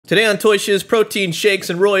Today on Toy Shiz, protein shakes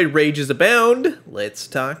and roid rages abound. Let's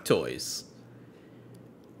talk toys.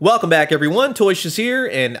 Welcome back, everyone. Toy Shiz here,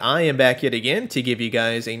 and I am back yet again to give you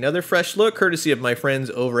guys another fresh look courtesy of my friends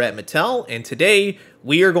over at Mattel. And today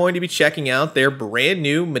we are going to be checking out their brand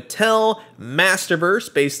new Mattel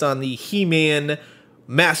Masterverse based on the He-Man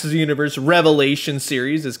Masters of the Universe Revelation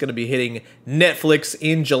series. It's going to be hitting Netflix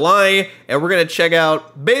in July, and we're going to check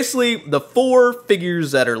out basically the 4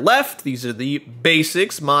 figures that are left. These are the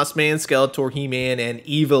basics: Mossman, Skeletor, He-Man, and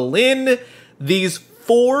Evil-Lyn. These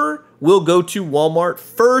 4 will go to Walmart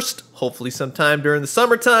first, hopefully sometime during the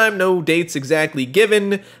summertime. No dates exactly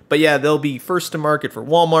given, but yeah, they'll be first to market for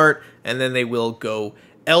Walmart, and then they will go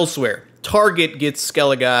elsewhere. Target gets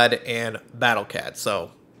Skelegod and Battle Cat,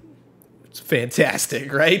 so it's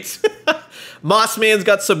fantastic, right? Mossman's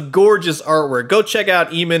got some gorgeous artwork. Go check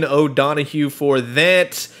out Eamon O'Donoghue for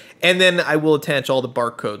that. And then I will attach all the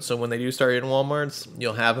barcodes, so when they do start in Walmarts,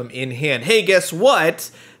 you'll have them in hand. Hey, guess what?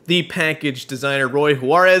 The package designer Roy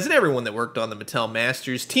Juarez and everyone that worked on the Mattel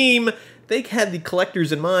Masters team, they had the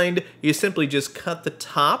collectors in mind. You simply just cut the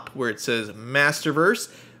top where it says Masterverse,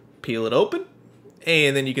 peel it open,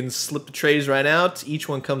 and then you can slip the trays right out. Each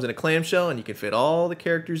one comes in a clamshell, and you can fit all the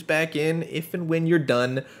characters back in if and when you're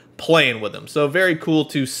done playing with them. So very cool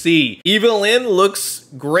to see. Evil-Lyn looks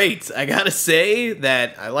great. I gotta say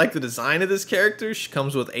that I like the design of this character. She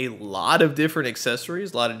comes with a lot of different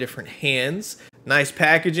accessories, a lot of different hands. Nice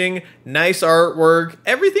packaging, nice artwork.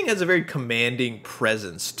 Everything has a very commanding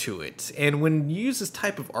presence to it. And when you use this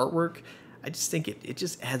type of artwork, I just think it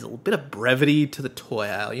just adds a little bit of brevity to the toy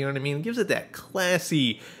aisle, you know what I mean? It gives it that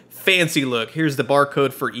classy, fancy look. Here's the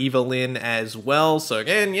barcode for Evil-Lyn as well. So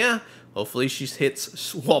again, yeah, hopefully she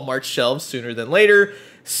hits Walmart shelves sooner than later.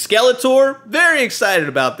 Skeletor, very excited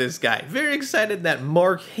about this guy. Very excited that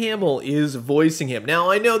Mark Hamill is voicing him. Now,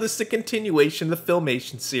 I know this is a continuation of the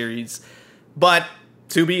Filmation series, but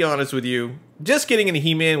to be honest with you, just getting into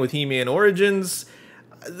He-Man with He-Man Origins,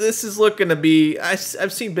 this is looking to be,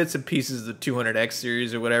 I've seen bits and pieces of the 200X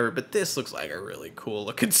series or whatever, but this looks like a really cool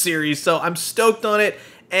looking series, so I'm stoked on it,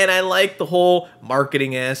 and I like the whole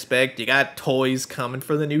marketing aspect. You got toys coming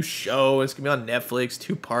for the new show, it's gonna be on Netflix,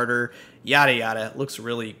 2-parter, yada yada. It looks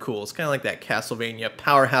really cool. It's kind of like that Castlevania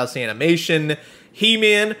powerhouse animation.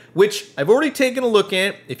 He-Man, which I've already taken a look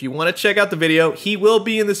at. If you want to check out the video, he will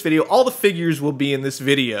be in this video. All the figures will be in this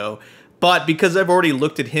video, but because I've already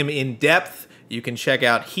looked at him in depth, you can check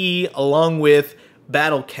out he along with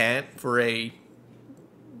Battle Cat for a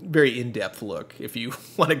very in-depth look if you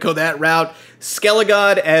want to go that route.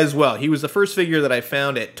 Skelegod as well. He was the first figure that I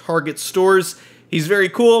found at Target stores. He's very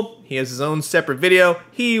cool. He has his own separate video.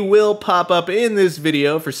 He will pop up in this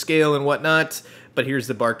video for scale and whatnot, but here's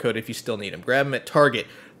the barcode if you still need him. Grab him at Target.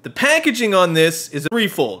 The packaging on this is a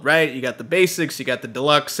threefold, right? You got the basics, you got the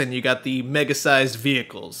deluxe, and you got the mega-sized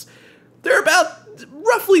vehicles. They're about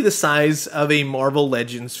roughly the size of a Marvel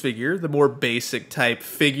Legends figure, the more basic type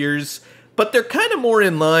figures, but they're kind of more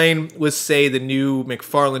in line with, say, the new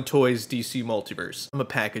McFarlane Toys DC Multiverse. I'm a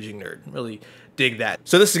packaging nerd, really dig that.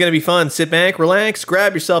 So this is going to be fun. Sit back, relax,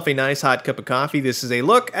 grab yourself a nice hot cup of coffee. This is a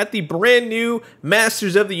look at the brand new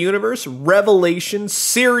Masters of the Universe Revelation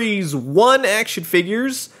Series 1 action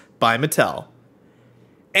figures by Mattel.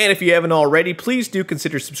 And if you haven't already, please do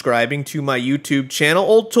consider subscribing to my YouTube channel.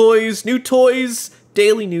 Old toys, new toys,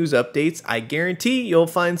 daily news updates. I guarantee you'll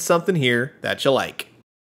find something here that you like.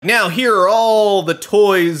 Now, here are all the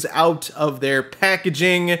toys out of their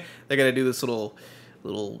packaging. They're going to do this little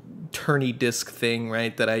turny disc thing,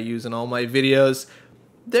 right, that I use in all my videos.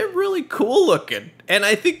 They're really cool looking. And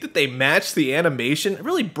I think that they match the animation.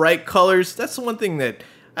 Really bright colors. That's the one thing that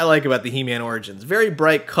I like about the He-Man Origins. Very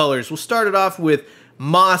bright colors. We'll start it off with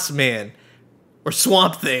Mossman, or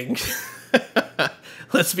Swamp Thing.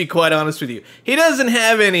 Let's be quite honest with you. He doesn't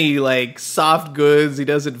have any, like, soft goods. He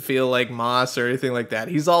doesn't feel like moss or anything like that.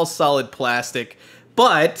 He's all solid plastic.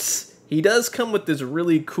 But he does come with this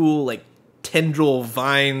really cool, like, tendril,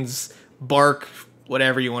 vines, bark,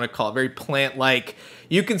 whatever you want to call it. Very plant-like.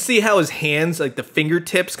 You can see how his hands, like the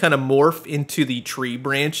fingertips, kind of morph into the tree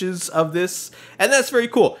branches of this. And that's very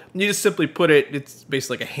cool. You just simply put it, it's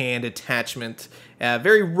basically like a hand attachment.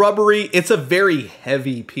 Very rubbery. It's a very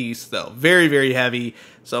heavy piece, though. Very, very heavy.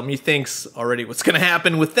 So me thinks already what's going to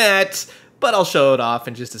happen with that. But I'll show it off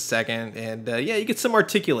in just a second. And yeah, you get some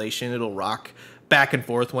articulation. It'll rock back and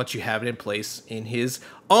forth once you have it in place in his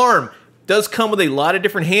arm. Does come with a lot of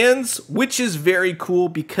different hands, which is very cool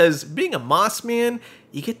because being a Mossman,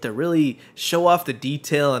 you get to really show off the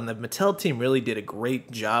detail, and the Mattel team really did a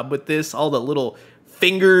great job with this. All the little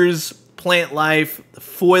fingers, plant life, the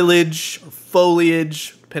foliage,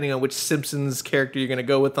 depending on which Simpsons character you're going to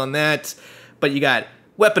go with on that. But you got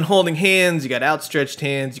weapon holding hands, you got outstretched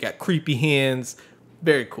hands, you got creepy hands.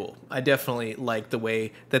 Very cool. I definitely like the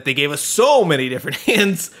way that they gave us so many different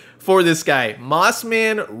hands for this guy.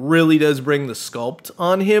 Mossman really does bring the sculpt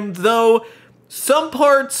on him, though some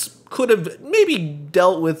parts could have maybe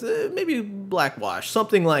dealt with maybe blackwash,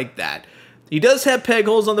 something like that. He does have peg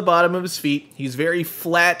holes on the bottom of his feet. He's very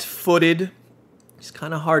flat-footed. He's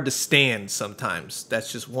kind of hard to stand sometimes.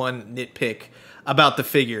 That's just one nitpick about the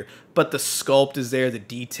figure. But the sculpt is there, the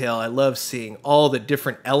detail. I love seeing all the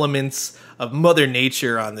different elements of Mother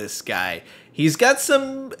Nature on this guy. He's got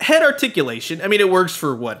some head articulation. I mean, it works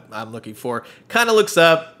for what I'm looking for. Kind of looks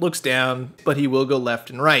up, looks down, but he will go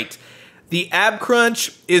left and right. The ab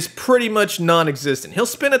crunch is pretty much non-existent. He'll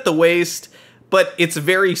spin at the waist, but it's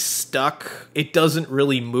very stuck. It doesn't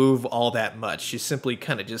really move all that much. You simply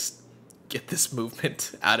kind of just get this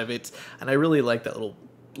movement out of it. And I really like that little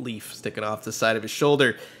leaf sticking off the side of his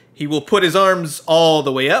shoulder. He will put his arms all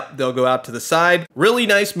the way up. They'll go out to the side. Really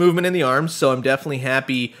nice movement in the arms, so I'm definitely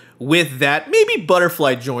happy with that. Maybe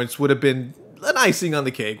butterfly joints would have been an icing on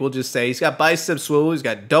the cake, we'll just say. He's got bicep swivel, he's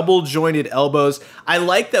got double jointed elbows. I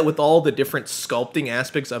like that with all the different sculpting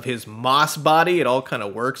aspects of his moss body, it all kind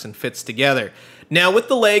of works and fits together. Now with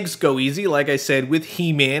the legs, go easy. Like I said, with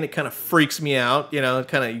He-Man, it kind of freaks me out. You know,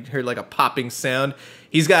 kind of, you heard like a popping sound.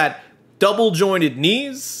 He's got double jointed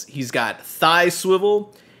knees, he's got thigh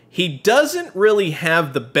swivel. He doesn't really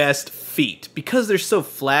have the best feet because they're so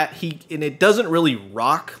flat. And it doesn't really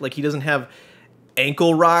rock. Like, he doesn't have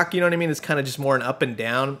ankle rock, you know what I mean? It's kind of just more an up and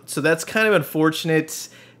down. So that's kind of unfortunate,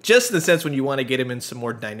 just in the sense when you want to get him in some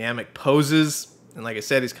more dynamic poses. And like I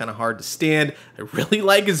said, he's kind of hard to stand. I really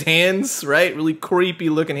like his hands, right? Really creepy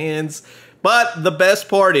looking hands. But the best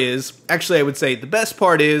part is, actually I would say the best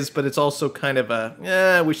part is, but it's also kind of a,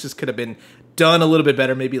 I wish this could have been done a little bit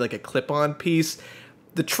better, maybe like a clip-on piece.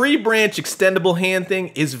 The tree branch extendable hand thing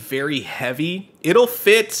is very heavy. It'll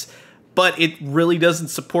fit, but it really doesn't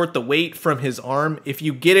support the weight from his arm. If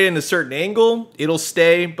you get it in a certain angle, it'll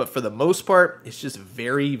stay, but for the most part, it's just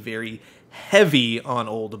very, very heavy on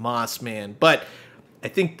old Mossman. But I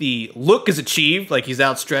think the look is achieved, like he's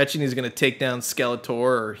outstretching, he's gonna take down Skeletor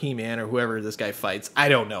or He-Man or whoever this guy fights. I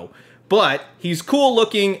don't know. But he's cool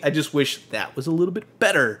looking. I just wish that was a little bit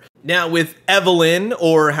better. Now with Evelyn,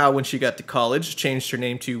 or how when she got to college, changed her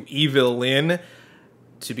name to Evelyn.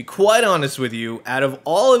 To be quite honest with you, out of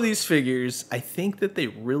all of these figures, I think that they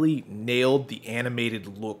really nailed the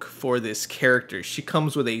animated look for this character. She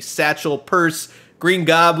comes with a satchel, purse, Green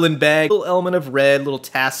Goblin bag, little element of red, little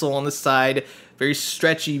tassel on the side, very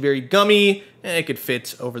stretchy, very gummy, and it could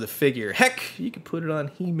fit over the figure. Heck, you could put it on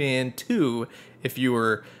He-Man too, if you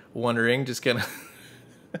were wondering. Just gonna...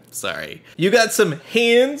 Sorry. You got some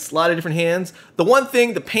hands, a lot of different hands. The one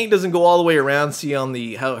thing, the paint doesn't go all the way around. See on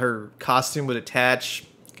the how her costume would attach,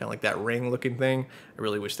 kind of like that ring looking thing. I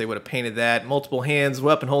really wish they would have painted that. Multiple hands,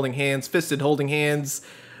 weapon holding hands, fisted holding hands,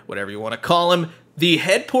 whatever you want to call them. The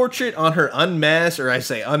head portrait on her unmasked, or I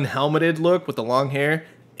say unhelmeted look with the long hair,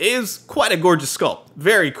 is quite a gorgeous sculpt.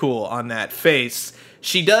 Very cool on that face.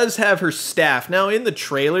 She does have her staff. Now in the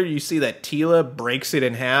trailer, you see that Teela breaks it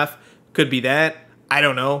in half. Could be that. I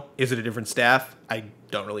don't know. Is it a different staff? I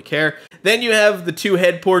don't really care. Then you have the two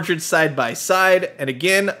head portraits side by side. And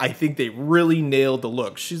again, I think they really nailed the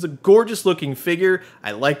look. She's a gorgeous looking figure.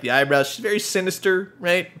 I like the eyebrows. She's very sinister,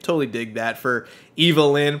 right? Totally dig that for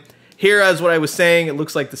Evelyn. Here, as what I was saying, it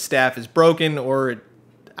looks like the staff is broken, or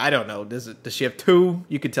I don't know. Does she have two?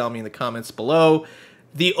 You could tell me in the comments below.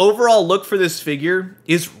 The overall look for this figure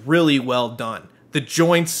is really well done. The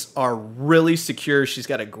joints are really secure. She's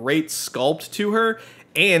got a great sculpt to her,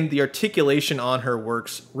 and the articulation on her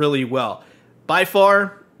works really well. By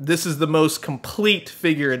far, this is the most complete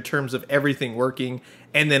figure in terms of everything working,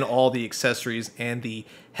 and then all the accessories and the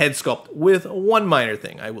head sculpt, with one minor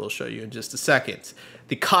thing I will show you in just a second.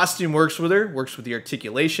 The costume works with her, works with the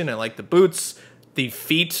articulation. I like the boots. The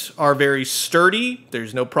feet are very sturdy.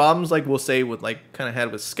 There's no problems, like we'll say with, like, kind of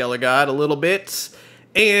had with Skelegod a little bit.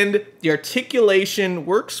 And the articulation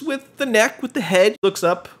works with the neck, with the head. Looks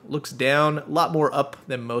up, looks down, a lot more up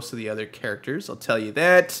than most of the other characters, I'll tell you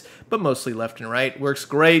that. But mostly left and right, works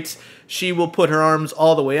great. She will put her arms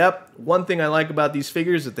all the way up. One thing I like about these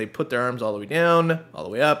figures is that they put their arms all the way down, all the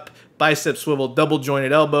way up. Bicep swivel, double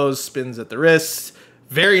jointed elbows, spins at the wrists.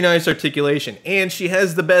 Very nice articulation. And she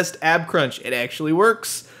has the best ab crunch. It actually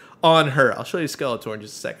works on her. I'll show you Skeletor in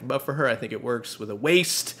just a second, but for her, I think it works with a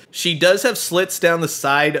waist. She does have slits down the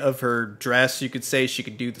side of her dress. You could say she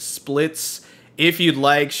could do the splits If you'd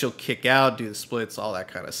like, she'll kick out, do the splits, all that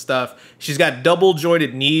kind of stuff. She's got double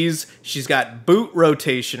jointed knees. She's got boot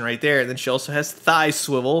rotation right there. And then she also has thigh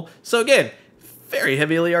swivel. So again, very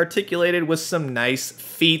heavily articulated with some nice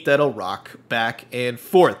feet that'll rock back and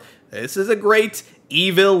forth. This is a great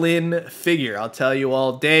Evelyn figure. I'll tell you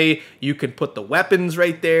all day. You can put the weapons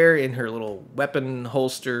right there in her little weapon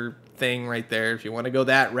holster thing right there if you want to go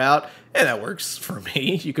that route, and that works for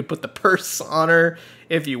me. You could put the purse on her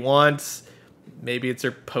if you want. Maybe it's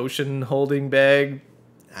her potion holding bag.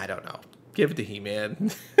 I don't know. Give it to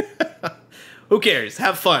He-Man. Who cares?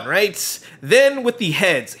 Have fun, right? Then with the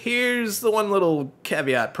heads, here's the one little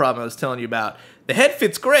caveat problem I was telling you about. The head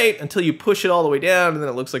fits great until you push it all the way down, and then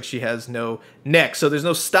it looks like she has no neck. So there's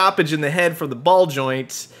no stoppage in the head from the ball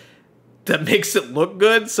joint that makes it look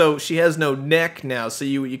good. So she has no neck now. So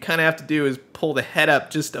what you kind of have to do is pull the head up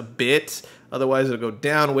just a bit. Otherwise, it'll go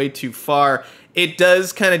down way too far. It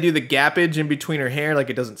does kind of do the gappage in between her hair, like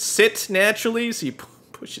it doesn't sit naturally. So you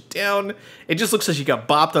push it down. It just looks like she got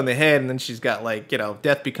bopped on the head, and then she's got, like, you know,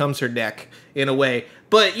 death becomes her neck in a way.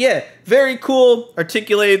 But yeah, very cool.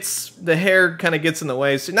 Articulates. The hair kind of gets in the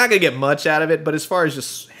way, so you're not going to get much out of it. But as far as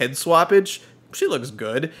just head swappage, she looks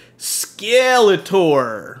good.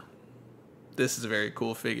 Skeletor. This is a very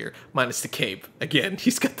cool figure, minus the cape. Again,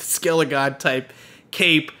 he's got the Skelegod type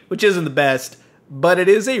cape, which isn't the best, but it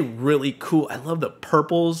is a really cool. I love the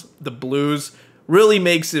purples, the blues. Really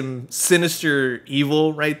makes him sinister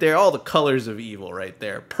evil right there. All the colors of evil right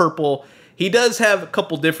there. Purple. He does have a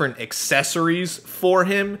couple different accessories for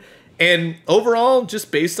him. And overall,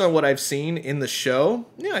 just based on what I've seen in the show,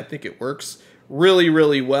 yeah, I think it works really,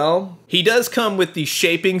 really well. He does come with the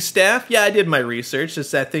shaping staff. Yeah, I did my research.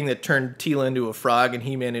 It's that thing that turned Teela into a frog and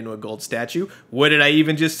He-Man into a gold statue. What did I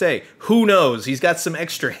even just say? Who knows? He's got some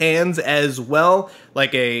extra hands as well,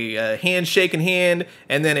 like a hand-shaking hand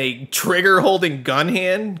and then a trigger-holding gun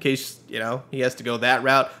hand, in case, you know, he has to go that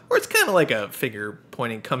route. Or it's kind of like a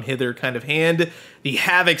finger-pointing come-hither kind of hand. The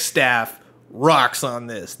Havoc staff rocks on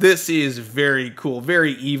this. This is very cool,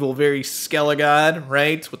 very evil, very Skelegod,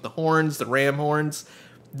 right? With the horns, the ram horns.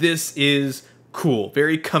 This is cool,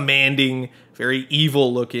 very commanding, very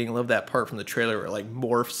evil looking. Love that part from the trailer where it like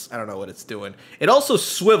morphs. I don't know what it's doing. It also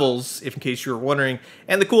swivels, if in case you were wondering.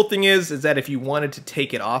 And the cool thing is that if you wanted to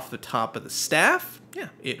take it off the top of the staff, yeah,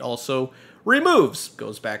 it also removes.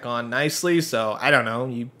 Goes back on nicely. So I don't know,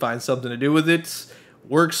 you find something to do with it.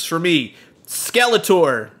 Works for me.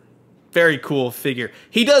 Skeletor. Very cool figure.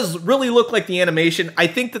 He does really look like the animation. I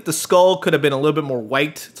think that the skull could have been a little bit more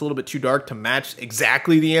white. It's a little bit too dark to match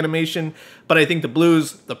exactly the animation. But I think the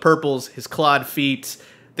blues, the purples, his clawed feet,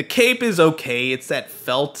 the cape is okay. It's that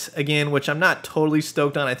felt again, which I'm not totally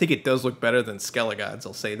stoked on. I think it does look better than Skelegod's,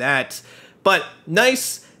 I'll say that. But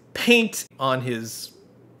nice paint on his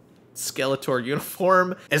Skeletor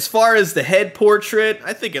uniform. As far as the head portrait,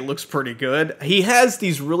 I think it looks pretty good. He has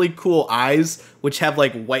these really cool eyes which have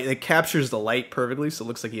like white, that captures the light perfectly, so it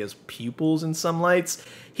looks like he has pupils in some lights.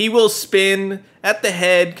 He will spin at the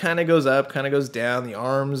head, kind of goes up, kind of goes down, the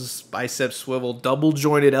arms, biceps swivel, double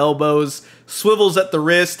jointed elbows, swivels at the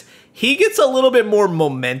wrist. He gets a little bit more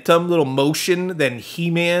momentum, little motion than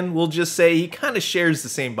He-Man, we'll just say. He kind of shares the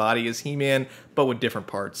same body as He-Man, but with different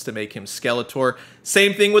parts to make him Skeletor.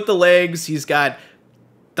 Same thing with the legs. He's got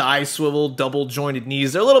thigh swivel, double jointed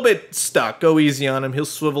knees. They're a little bit stuck. Go easy on him. He'll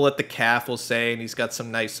swivel at the calf, we'll say, and he's got some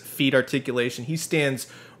nice feet articulation. He stands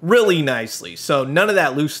really nicely. So none of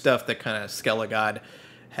that loose stuff that kind of Skelegod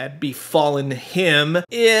had befallen him.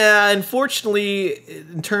 Yeah, unfortunately,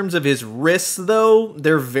 in terms of his wrists, though,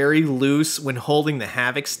 they're very loose when holding the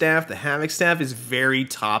Havoc staff. The Havoc staff is very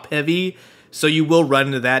top-heavy, so you will run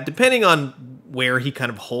into that, depending on where he kind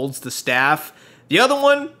of holds the staff. The other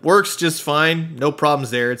one works just fine. No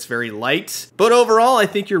problems there. It's very light. But overall, I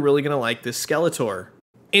think you're really going to like this Skeletor.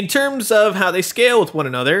 In terms of how they scale with one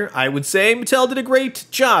another, I would say Mattel did a great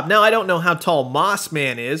job. Now, I don't know how tall Moss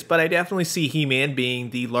Man is, but I definitely see He-Man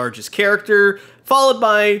being the largest character, followed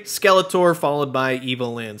by Skeletor, followed by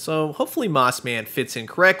Evelyn. So hopefully Moss Man fits in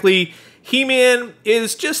correctly. He-Man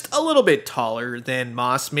is just a little bit taller than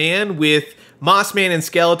Moss Man, with Moss Man and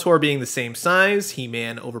Skeletor being the same size,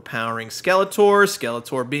 He-Man overpowering Skeletor,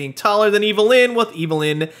 Skeletor being taller than Evelyn, with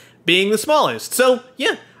Evelyn being the smallest. So,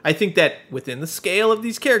 yeah. I think that within the scale of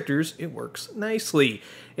these characters, it works nicely.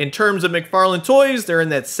 In terms of McFarlane toys, they're in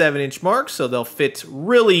that 7-inch mark, so they'll fit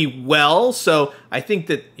really well. So I think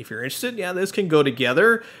that if you're interested, yeah, this can go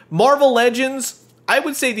together. Marvel Legends, I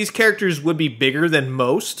would say these characters would be bigger than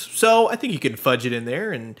most, so I think you can fudge it in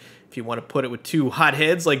there. And if you want to put it with two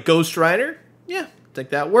hotheads like Ghost Rider, yeah, I think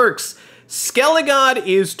that works. Skelegod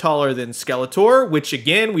is taller than Skeletor, which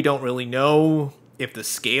again, we don't really know if the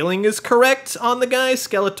scaling is correct on the guy.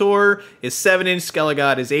 Skeletor is 7-inch,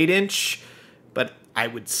 Skelegod is 8-inch, but I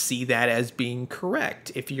would see that as being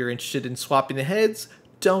correct. If you're interested in swapping the heads,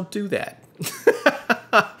 don't do that.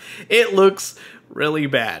 It looks really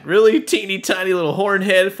bad. Really teeny tiny little horn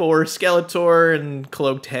head for Skeletor and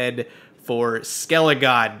cloaked head for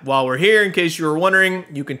Skelegod. While we're here, in case you were wondering,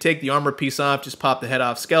 you can take the armor piece off, just pop the head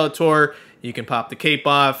off Skeletor. You can pop the cape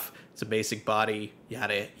off. It's a basic body,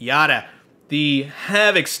 yada, yada. The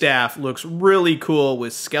Havoc staff looks really cool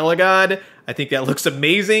with Skelegod. I think that looks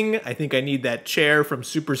amazing. I think I need that chair from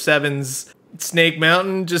Super 7's Snake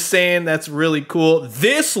Mountain. Just saying, that's really cool.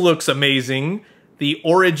 This looks amazing. The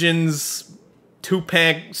Origins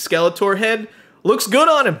 2-pack Skeletor head looks good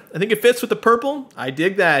on him. I think it fits with the purple. I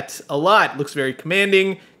dig that a lot. Looks very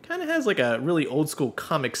commanding. Kind of has like a really old school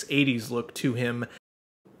comics 80s look to him.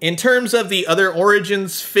 In terms of the other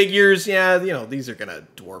Origins figures, yeah, you know, these are gonna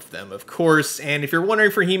dwarf them, of course. And if you're wondering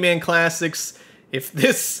for He-Man Classics, if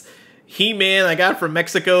this He-Man I got from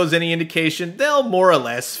Mexico is any indication, they'll more or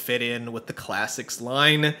less fit in with the Classics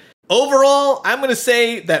line. Overall, I'm gonna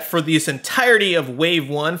say that for this entirety of Wave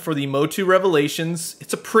 1 for the Motu Revelations,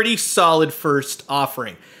 it's a pretty solid first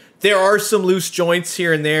offering. There are some loose joints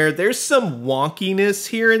here and there. There's some wonkiness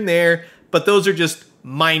here and there, but those are just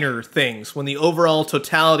minor things when the overall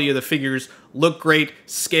totality of the figures look great,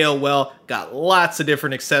 scale well, got lots of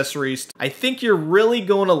different accessories. I think you're really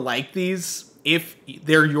going to like these if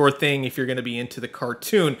they're your thing, if you're going to be into the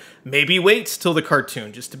cartoon. Maybe wait till the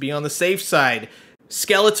cartoon just to be on the safe side.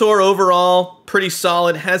 Skeletor overall, pretty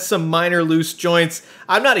solid, has some minor loose joints.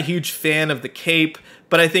 I'm not a huge fan of the cape,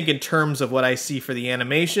 but I think in terms of what I see for the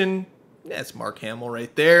animation, that's Mark Hamill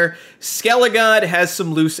right there. Skelegod has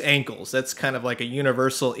some loose ankles. That's kind of like a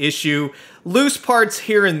universal issue. Loose parts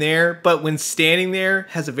here and there, but when standing there,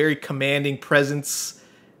 has a very commanding presence.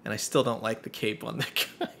 And I still don't like the cape on that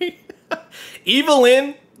guy.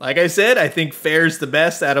 Evelyn, like I said, I think fares the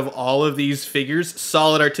best out of all of these figures.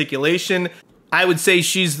 Solid articulation. I would say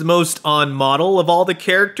she's the most on model of all the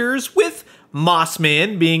characters, with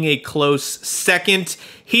Mossman being a close second.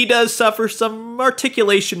 He does suffer some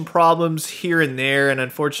articulation problems here and there, and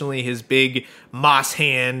unfortunately his big moss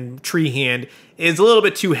hand, tree hand, is a little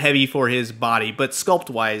bit too heavy for his body, but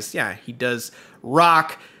sculpt-wise, yeah, he does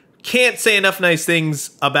rock. Can't say enough nice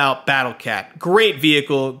things about Battle Cat. Great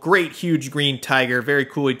vehicle, great huge green tiger, very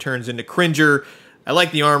cool he turns into Cringer. I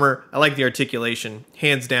like the armor, I like the articulation,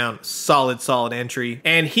 hands down, solid entry.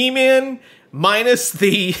 And He-Man, minus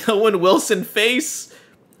the Owen Wilson face,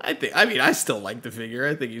 I still like the figure.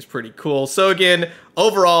 I think he's pretty cool. So again,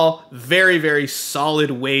 overall, very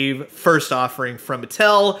solid Wave first offering from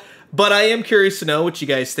Mattel. But I am curious to know what you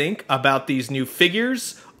guys think about these new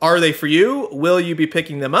figures. Are they for you? Will you be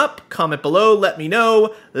picking them up? Comment below, let me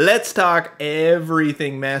know. Let's talk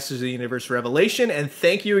everything Masters of the Universe Revelation. And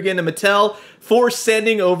thank you again to Mattel for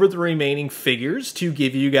sending over the remaining figures to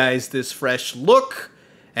give you guys this fresh look.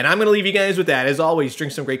 And I'm going to leave you guys with that. As always,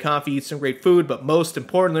 drink some great coffee, eat some great food, but most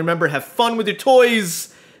importantly, remember, have fun with your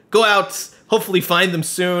toys. Go out, hopefully find them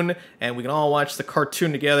soon, and we can all watch the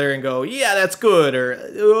cartoon together and go, yeah, that's good, or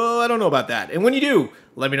oh, I don't know about that. And when you do,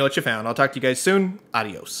 let me know what you found. I'll talk to you guys soon.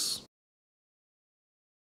 Adios.